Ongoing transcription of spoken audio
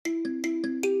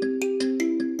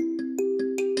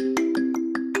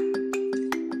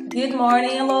Good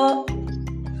morning, Elo.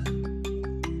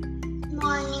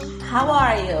 Morning. How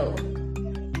are you?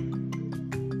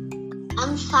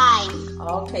 I'm fine.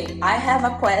 Okay, I have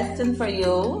a question for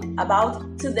you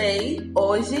about today,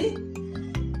 hoje.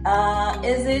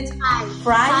 Is it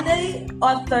Friday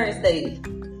or Thursday?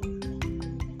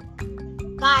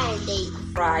 Friday.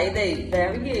 Friday,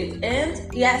 very good.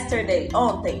 And yesterday,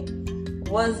 ontem,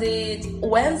 was it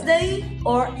Wednesday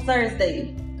or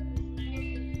Thursday?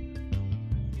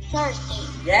 Thursday.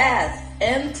 Yes,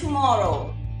 and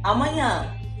tomorrow,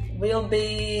 amanhã, will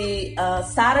be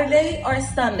Saturday or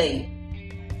Sunday?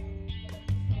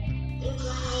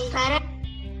 Friday.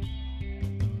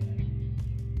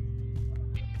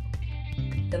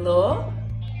 Hello?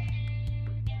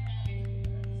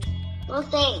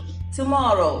 Thursday.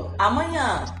 Tomorrow,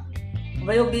 amanhã,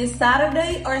 will be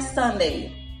Saturday or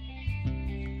Sunday?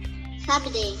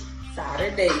 Saturday.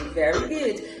 Saturday, very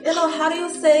good. Hello, how do you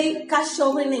say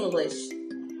cachorro in English?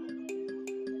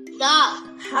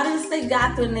 Dog. How do you say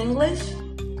gato in English?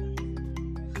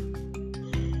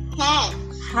 Cat.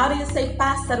 How do you say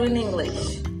pássaro in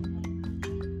English?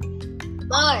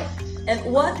 Bird. And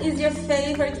what is your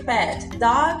favorite pet?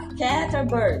 Dog, cat, or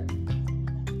bird?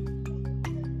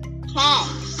 Cat.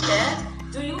 Cat.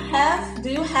 Do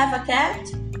you have a cat?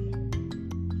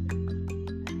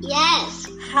 Yes.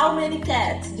 How many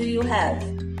cats do you have?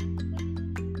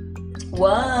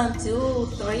 1, 2,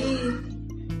 3,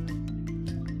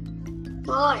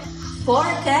 4. 4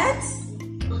 cats?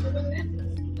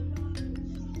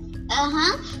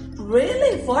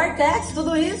 Really? 4 cats?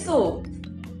 Tudo isso?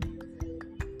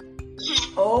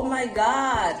 Oh my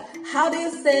God. How do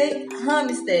you say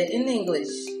hamster in English?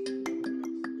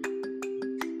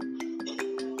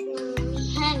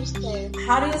 Hamster.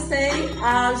 How do you say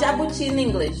jabuti in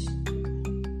English?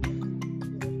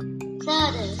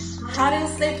 Tortoise. How do you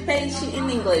say peixe in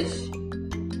English?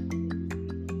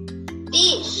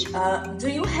 Fish. Do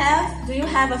you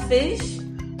have a fish?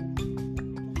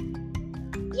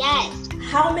 Yes.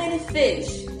 How many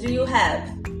fish do you have?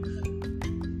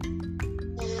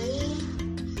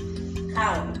 3.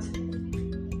 Count.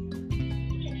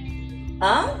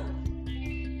 Huh?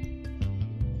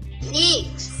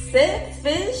 6. 6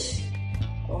 fish?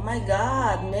 Oh my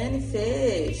God, many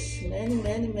fish.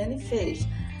 Many fish.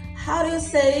 How do you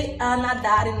say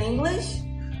nadar in English?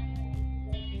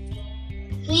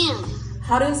 Swim.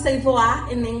 How do you say voar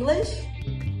in English?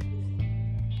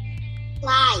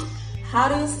 Fly. How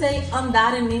do you say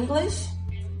andar in English?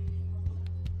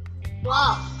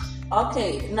 Walk.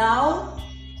 Okay, now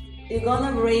you're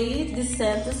gonna read the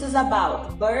sentences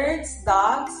about birds,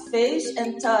 dogs, fish,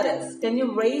 and turtles. Can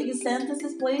you read the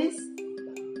sentences, please?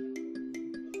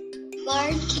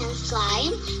 Birds can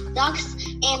fly. Dogs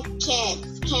and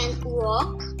cats can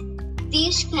walk.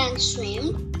 Fish can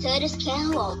swim. Turtles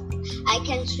can walk. I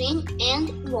can swim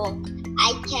and walk.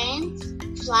 I can't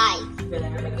fly.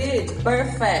 Very good.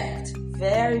 Perfect.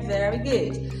 Very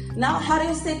good. Now, how do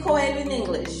you say coelho in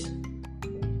English?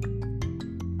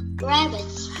 Rabbit.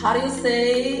 How do you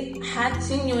say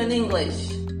ratinho in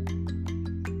English?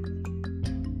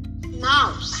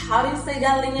 Mouse. How do you say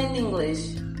galinha in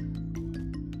English?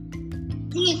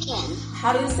 Chicken.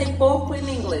 How do you say porco in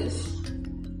English?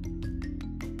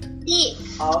 Pig.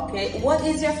 Okay, what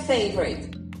is your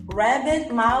favorite?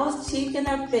 Rabbit, mouse, chicken,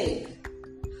 or pig?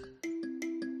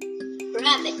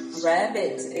 Rabbit.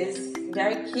 Rabbit is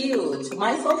very cute. O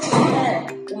mais fofinho, né?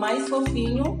 O mais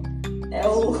fofinho é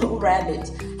o rabbit.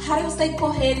 How do you say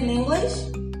correr in English?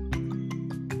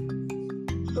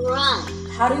 Run.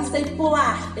 How do you say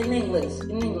pular in English?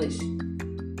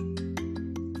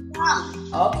 Run.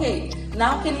 Okay,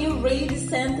 now can you read the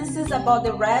sentences about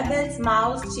the rabbits,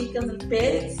 mouse, chickens, and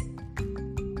pigs?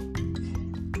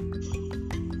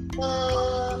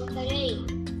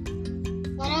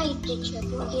 Peraí, teacher,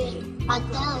 porque a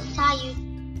tela saiu.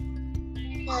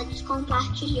 Ela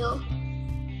descompartilhou.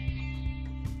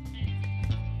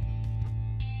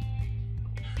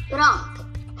 Pronto.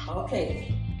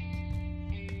 Okay.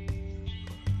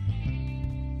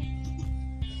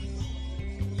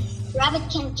 Rabbit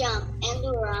can jump and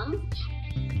run.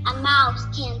 A mouse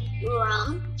can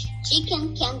run.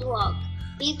 Chicken can walk.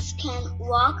 Pigs can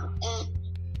walk and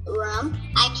run.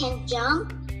 I can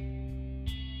jump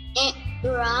and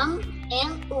run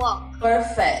and walk.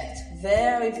 Perfect.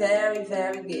 Very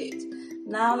good.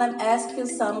 Now let me ask you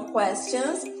some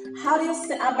questions. How do you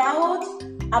say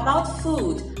about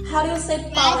food? How do you say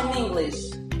pão in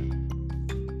English?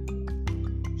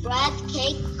 Bread,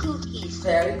 cake, cookies.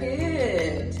 Very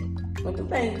good. Muito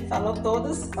bem. Falou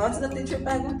todas antes da teacher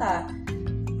perguntar.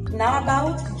 Now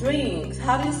about drinks.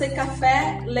 How do you say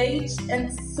café, leite, and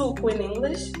suco in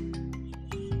English?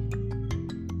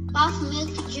 of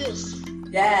milk juice.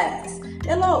 Yes.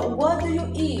 Hello, what do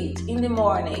you eat in the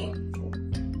morning?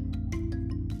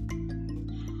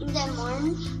 In the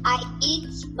morning, I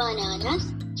eat bananas.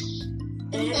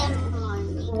 In the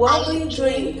morning, What do you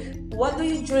drink? What do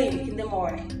you drink in the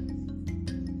morning?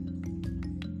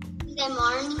 In the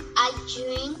morning, I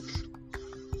drink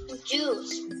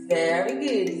juice. Very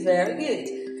good, very good.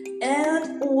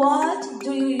 And what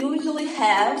do you usually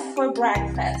have for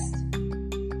breakfast?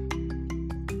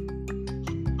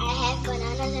 I have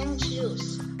bananas and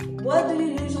juice. What do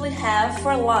you usually have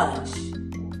for lunch?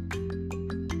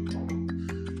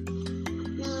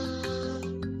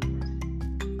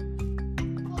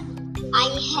 I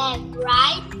have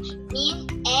rice, meat,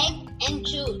 egg, and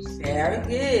juice. Very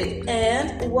good.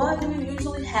 And what do you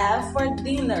usually have for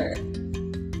dinner?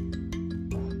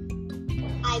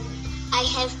 I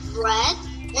have bread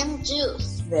and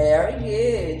juice. Very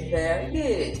good, very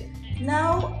good.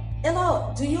 Now,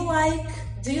 hello, do you like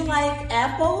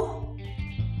apple?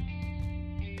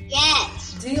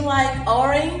 Yes. Do you like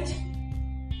orange?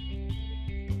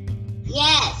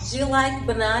 Yes. Do you like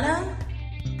banana?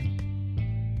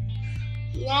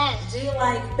 Yes. Do you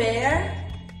like pear?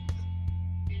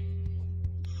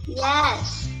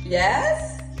 Yes.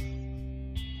 Yes?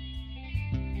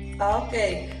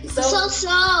 Okay. So.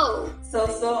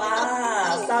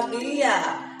 Sabia.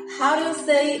 How do you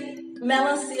say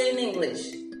melancia in English?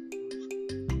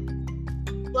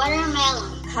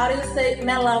 Watermelon. How do you say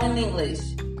melão in English?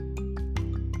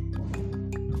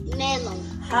 Melon.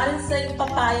 How do you say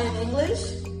papaya in English?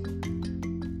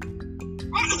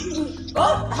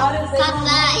 Oh, how do you say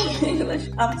Papaya. in English?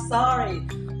 I'm sorry.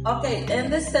 Okay, and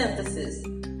the sentences.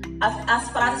 As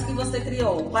frases que você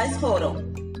criou, quais foram?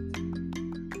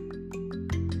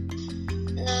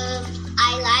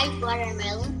 I like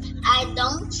watermelon. I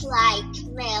don't like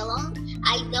melon.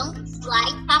 I don't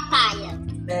like papaya.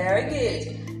 Very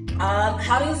good.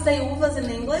 How do you say uvas in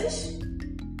English?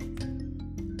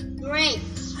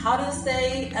 Grapes. How do you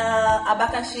say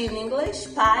abacaxi in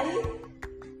English? Pie.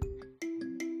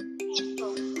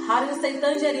 Apple. How do you say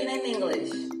tangerine in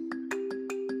English?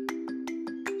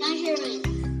 Tangerine.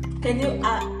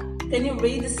 Can you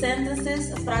read the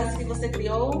sentences, as frases que você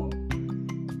criou?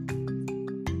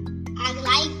 I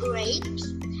like grapes.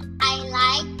 I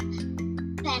like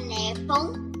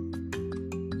pineapple.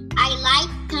 I like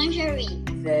tangerine.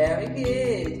 Very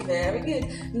good, very good.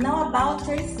 Now about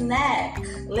your snack.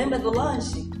 Lembra do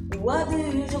lanche? What do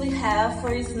you usually have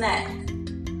for a snack?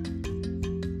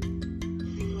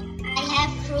 I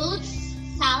have fruits,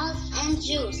 salad, and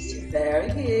juice. Very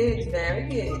good, very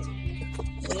good.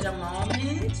 Wait a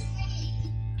moment.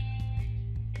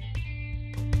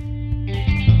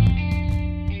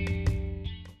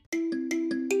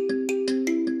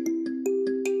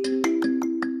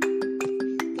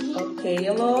 Okay,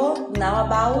 hello. Now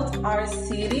about our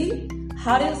city.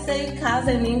 How do you say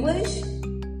casa in English?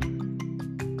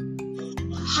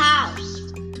 House.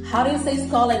 How do you say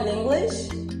escola in English?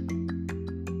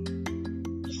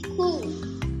 School.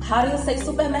 How do you say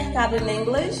supermercado in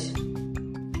English?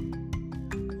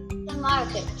 The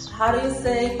market. How do you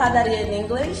say padaria in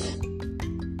English?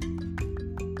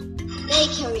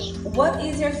 Bakery. What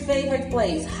is your favorite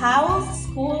place? House,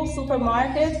 school,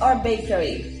 supermarket, or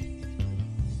bakery?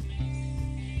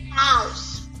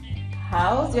 House.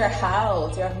 House, your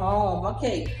home.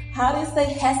 Okay. How do you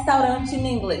say restaurant in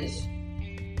English?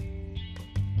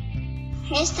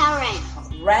 Restaurant.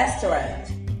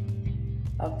 Restaurant.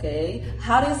 Okay.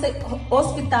 How do you say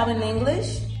hospital in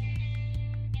English?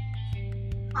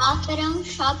 Hospital,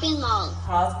 shopping mall.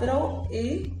 Hospital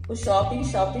e o shopping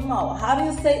mall. How do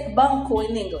you say banco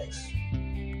in English?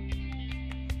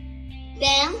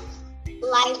 Bank,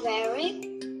 library,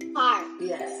 park.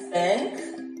 Yes. Bank,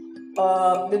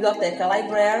 biblioteca,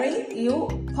 library e o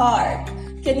park.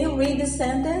 Can you read the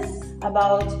sentence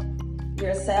about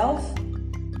yourself?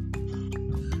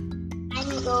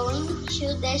 I'm going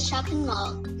to the shopping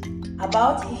mall.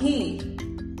 About he.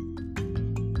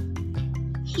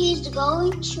 He's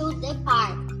going to the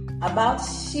park. About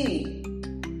she.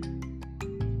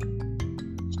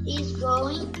 He's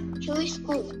going to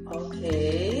school.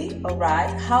 Okay, alright.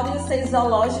 How do you say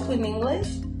zoológico in English?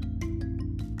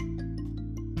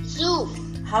 Zoo.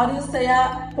 How do you say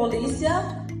a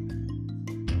polícia?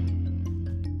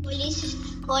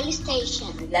 Police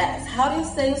station. Yes. How do you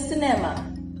say o cinema?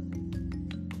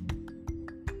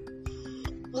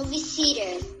 Movie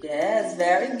theater. Yes,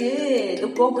 very good. O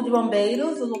corpo de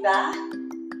bombeiros, o lugar?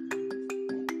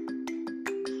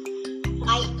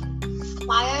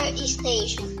 Fire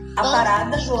station. A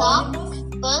parada do stop, ônibus.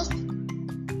 Bus.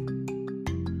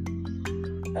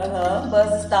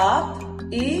 Bus stop.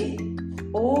 E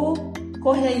O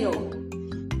correio.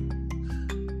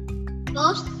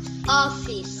 Post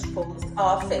office. Post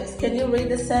office. Can you read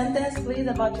the sentence, please,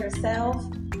 about yourself?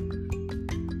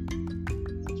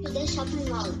 To the shopping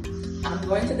mall. I'm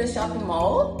going to the shopping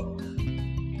mall.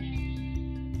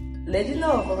 Lê de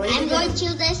novo. Read I'm it going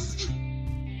again. to the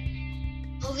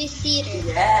movie theater.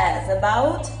 Yes,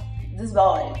 about this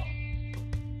boy.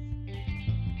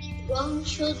 Going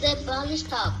to the bus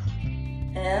stop.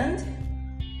 And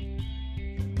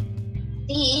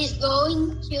He is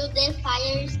going to the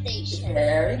fire station.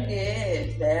 very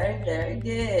good. Very, very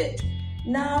good.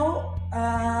 Now,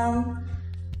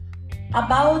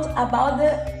 about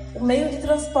the meio de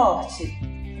transporte.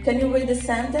 Can you read the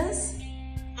sentence?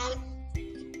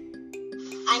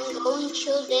 I'm going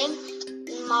to the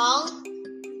mall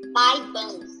by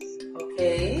bus.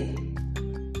 Okay.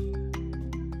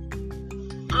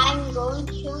 I'm going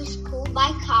to school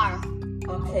by car.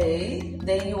 Okay.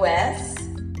 The US.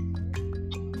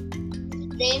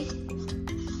 The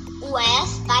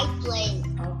west by plane.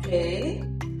 Okay.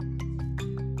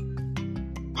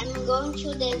 I'm going to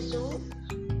the zoo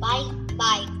by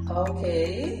bike.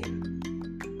 Okay.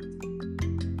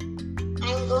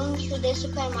 I'm going to the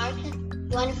supermarket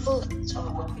one food.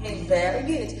 Okay. Very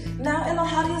good. Now, Elo,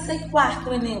 how do you say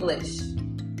quarto in English?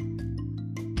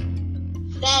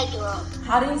 Bedroom.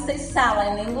 How do you say sala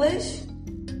in English?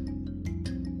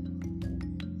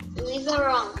 Living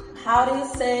room. How do you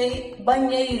say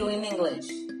banheiro in English?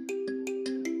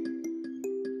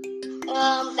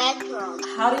 Bedroom.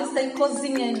 How do you say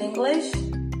cozinha in English?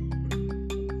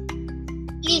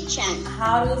 Kitchen.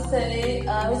 How do you say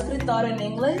escritório in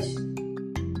English?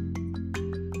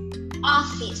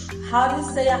 Office. How do you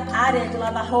say a área de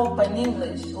lavar roupa in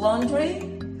English? Laundry?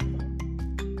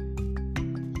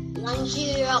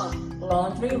 Laundry room.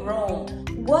 Laundry room.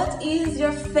 What is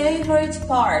your favorite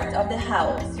part of the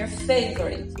house? Your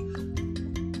favorite?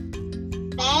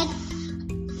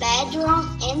 Bedroom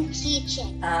and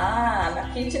kitchen. Ah,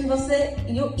 na kitchen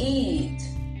you eat.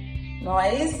 Não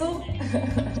é isso?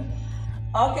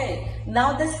 Okay,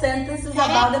 now the sentences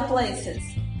about the places.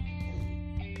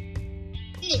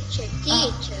 Teacher.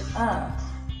 Qual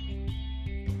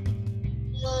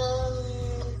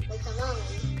é o nome?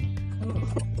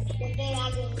 Vou pegar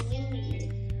água no meu livro.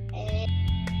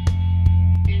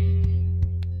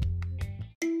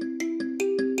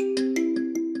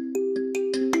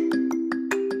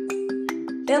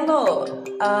 Hello,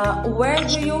 where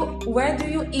do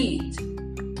you eat?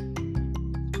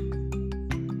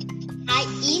 I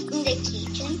eat in the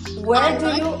kitchen. Where do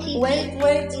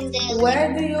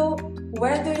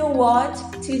you watch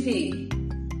TV?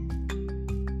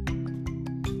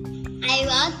 I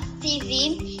watch TV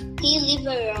in living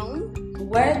room.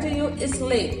 Where do you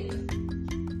sleep?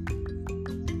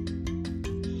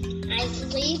 I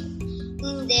sleep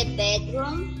in the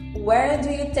bedroom. Where do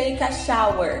you take a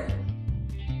shower?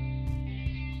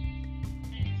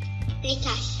 Take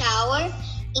a shower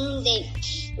in the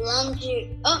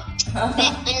laundry.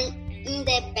 In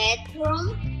the bedroom.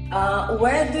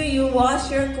 Where do you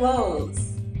wash your clothes?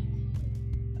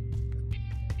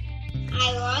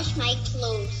 I wash my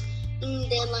clothes in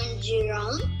the laundry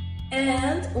room.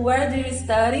 And where do you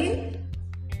study?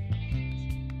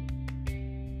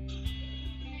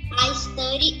 I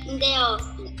study in the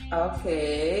office.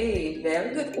 Okay,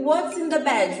 very good. What's in the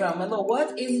bedroom? Hello,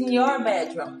 what is in your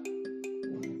bedroom?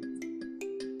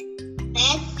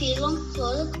 Bed, pillow,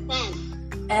 clothes, fan.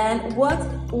 And what's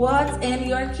in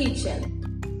your kitchen?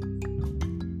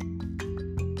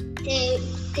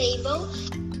 Table,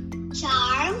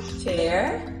 Chair.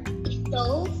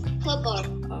 stove, cupboard.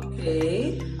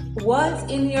 Okay. What's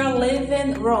in your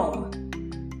living room?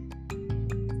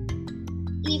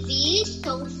 TV,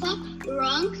 sofa,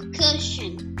 rug,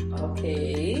 cushion.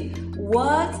 Okay.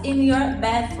 What's in your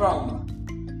bathroom?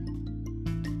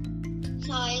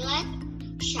 Toilet,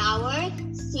 shower,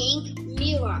 sink,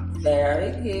 mirror.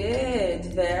 Very good.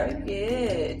 Very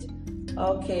good.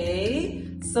 Okay.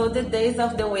 So the days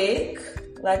of the week.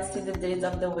 Let's see the days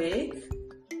of the week.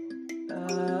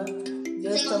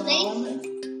 Just Sunday. a moment.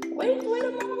 Wait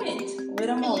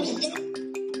a moment.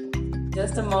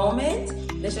 Just a moment.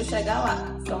 Deixa eu chegar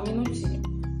lá. Só um minutinho.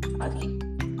 Aqui.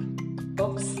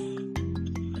 Ops.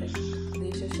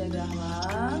 Deixa eu chegar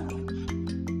lá.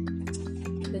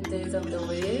 The days of the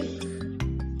week.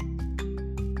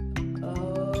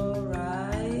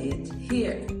 Alright.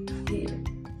 Here.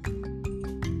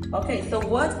 Okay, so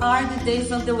what are the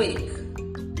days of the week?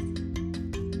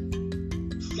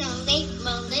 Sunday,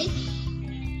 Monday,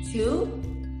 Tuesday,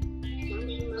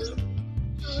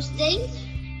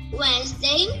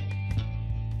 Wednesday,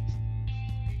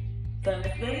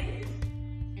 Thursday,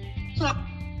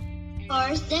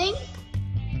 Thursday,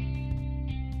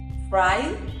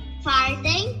 Friday,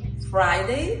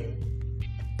 Saturday.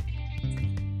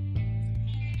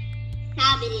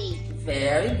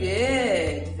 Very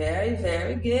good. Very,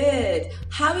 very good.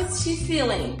 How is she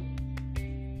feeling?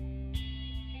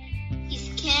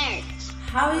 He's scared.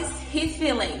 How is he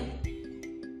feeling?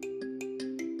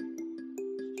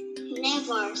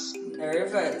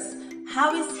 Nervous.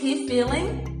 How is he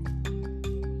feeling?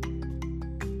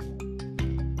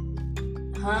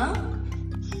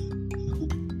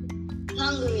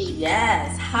 Hungry.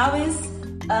 Yes. How is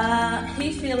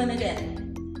he feeling again?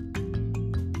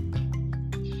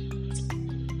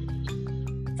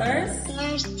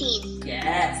 Thirsty.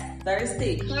 Yes,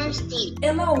 thirsty.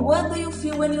 Emma, what do you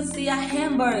feel when you see a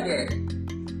hamburger?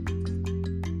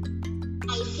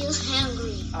 I feel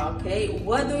hungry. Okay,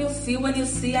 what do you feel when you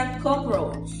see a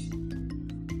cockroach?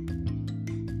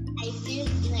 I feel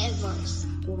nervous.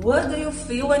 What do you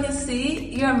feel when you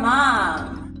see your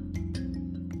mom?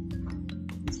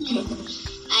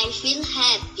 I feel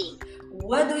happy.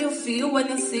 What do you feel when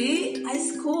you see a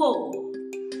school?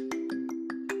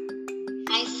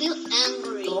 I feel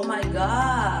angry. Oh my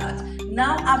God.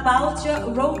 Now about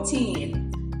your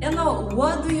routine.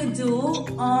 What do you do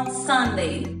on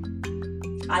Sunday?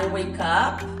 I wake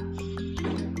up.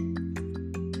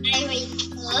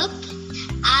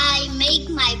 I make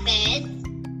my bed.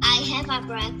 I have a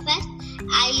breakfast.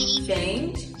 I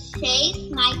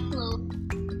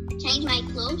Change my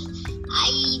clothes. I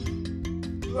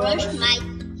brush my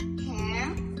hair.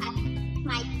 I have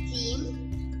my team.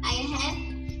 I have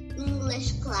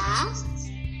English class.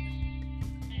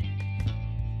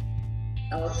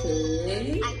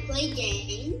 Okay. I play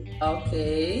game.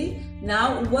 Okay.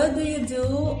 Now, what do you do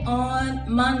on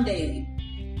Monday?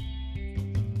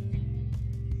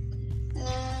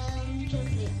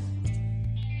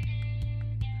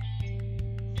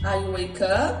 I wake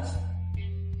up.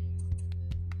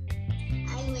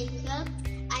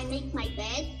 I make my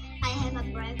bed. I have a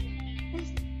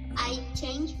breakfast. I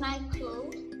change my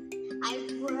clothes. I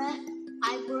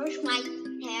brush my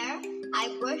hair.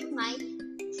 I brush my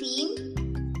teeth.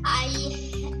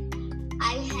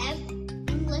 I have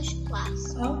English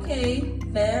class. Okay,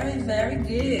 very, very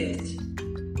good.